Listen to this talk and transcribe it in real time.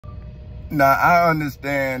Now, I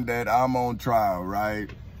understand that I'm on trial, right?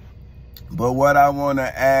 But what I want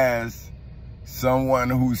to ask someone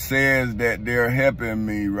who says that they're helping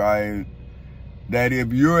me, right? That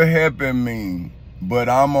if you're helping me, but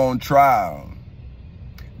I'm on trial,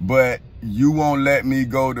 but you won't let me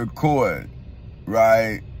go to court,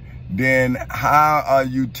 right? Then how are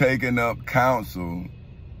you taking up counsel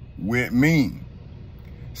with me?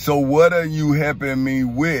 So what are you helping me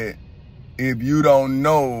with if you don't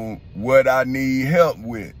know what I need help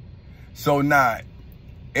with? So now,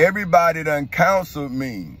 everybody done counseled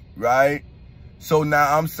me, right? So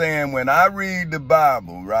now I'm saying when I read the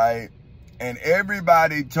Bible, right, and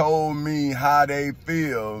everybody told me how they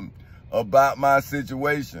feel about my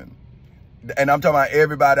situation, and I'm talking about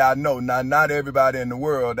everybody I know. Now, not everybody in the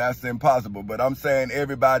world, that's impossible, but I'm saying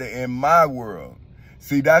everybody in my world.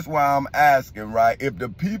 See, that's why I'm asking, right? If the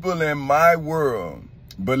people in my world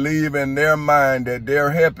believe in their mind that they're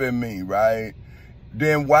helping me, right,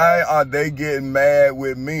 then why are they getting mad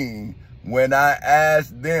with me when I ask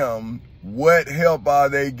them what help are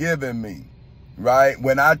they giving me, right?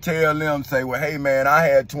 When I tell them, say, well, hey, man, I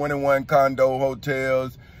had 21 condo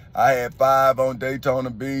hotels. I had 5 on Daytona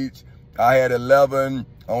Beach. I had 11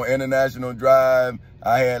 on International Drive.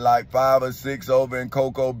 I had like 5 or 6 over in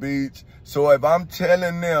Cocoa Beach. So if I'm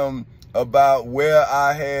telling them about where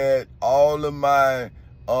I had all of my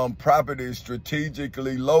properties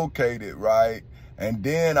strategically located, right? And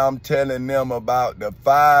then I'm telling them about the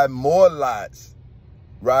 5 more lots,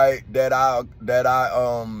 right, that I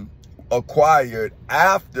acquired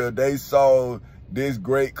after they saw this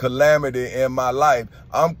great calamity in my life.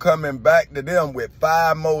 I'm coming back to them with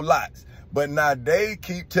 5 more lots. But now they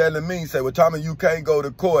keep telling me, say, well, Tommy, you can't go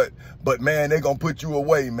to court, but man, they're going to put you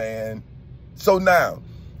away, man. So now,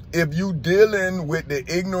 if you dealing with the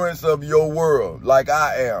ignorance of your world, like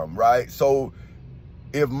I am, right? So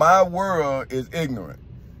if my world is ignorant,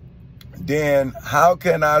 then how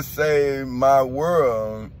can I save my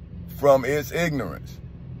world from its ignorance?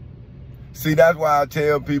 See, that's why I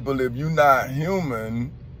tell people, if you're not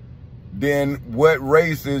human, then what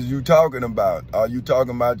race is you talking about? Are you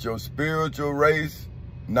talking about your spiritual race,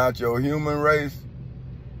 not your human race?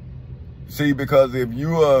 See, because if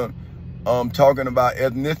you are talking about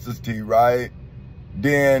ethnicity, right,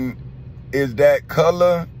 then is that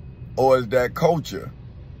color or is that culture,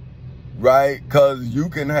 right? Because you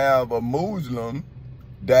can have a Muslim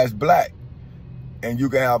that's black, and you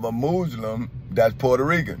can have a Muslim that's Puerto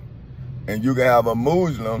Rican, and you can have a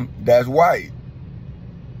Muslim that's white.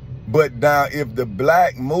 But now if the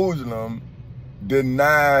black Muslim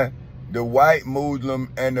deny the white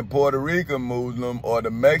Muslim and the Puerto Rican Muslim or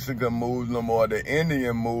the Mexican Muslim or the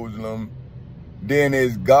Indian Muslim, then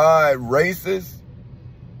is God racist?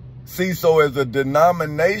 See, so is a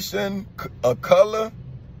denomination a color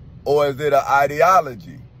or is it an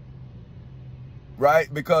ideology?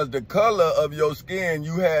 Right? Because the color of your skin,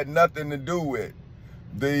 you had nothing to do with.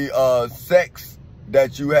 The sex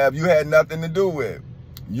that you have, you had nothing to do with.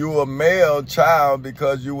 You a male child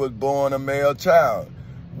because you was born a male child.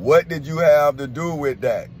 What did you have to do with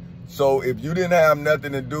that? So if you didn't have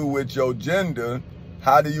nothing to do with your gender,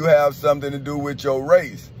 how do you have something to do with your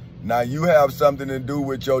race? Now you have something to do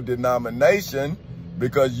with your denomination,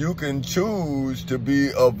 because you can choose to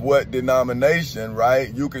be of what denomination,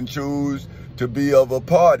 right? You can choose to be of a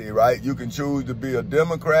party, right? You can choose to be a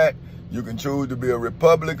Democrat. You can choose to be a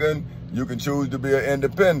Republican. You can choose to be an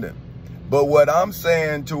independent. But what I'm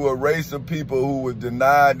saying to a race of people who was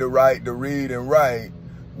denied the right to read and write,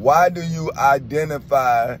 why do you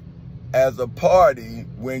identify as a party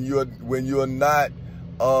when you're not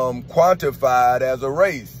quantified as a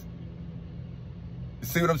race?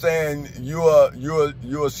 See what I'm saying?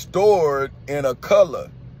 You're stored in a color,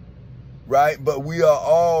 right? But we are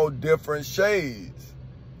all different shades.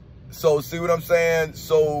 So see what I'm saying?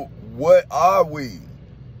 So what are we?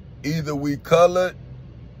 Either we colored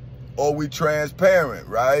or we transparent,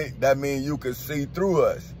 right? That means you can see through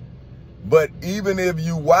us. But even if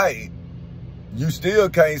you white, you still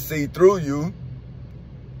can't see through you.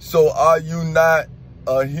 So are you not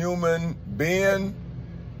a human being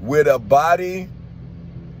with a body,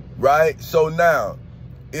 right? So now,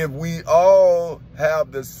 if we all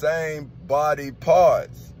have the same body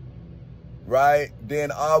parts, right,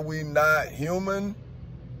 then are we not human?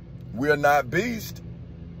 We're not beast,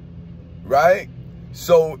 right?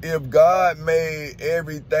 So if God made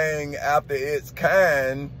everything after its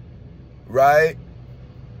kind, right,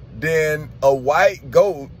 then a white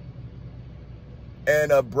goat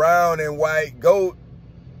and a brown and white goat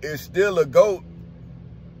is still a goat,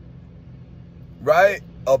 right?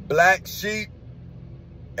 A black sheep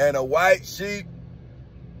and a white sheep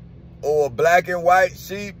or a black and white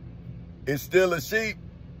sheep is still a sheep.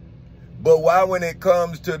 But why when it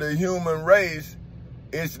comes to the human race,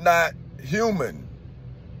 it's not human?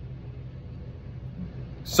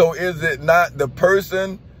 So is it not the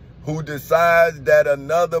person who decides that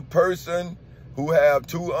another person who have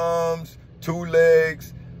 2 arms, 2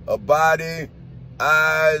 legs, a body,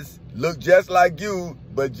 eyes, look just like you,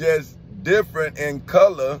 but just different in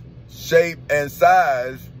color, shape, and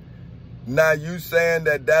size, now you saying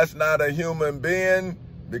that that's not a human being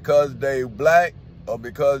because they black or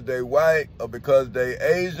because they white or because they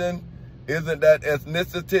Asian? Isn't that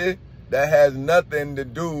ethnicity? That has nothing to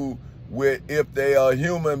do with if they are a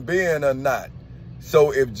human being or not.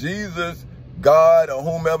 So if Jesus, God, or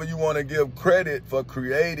whomever you want to give credit for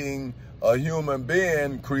creating a human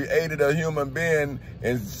being, created a human being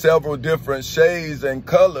in several different shades and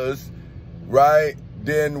colors, right?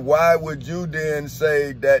 Then why would you then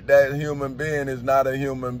say that that human being is not a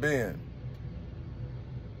human being?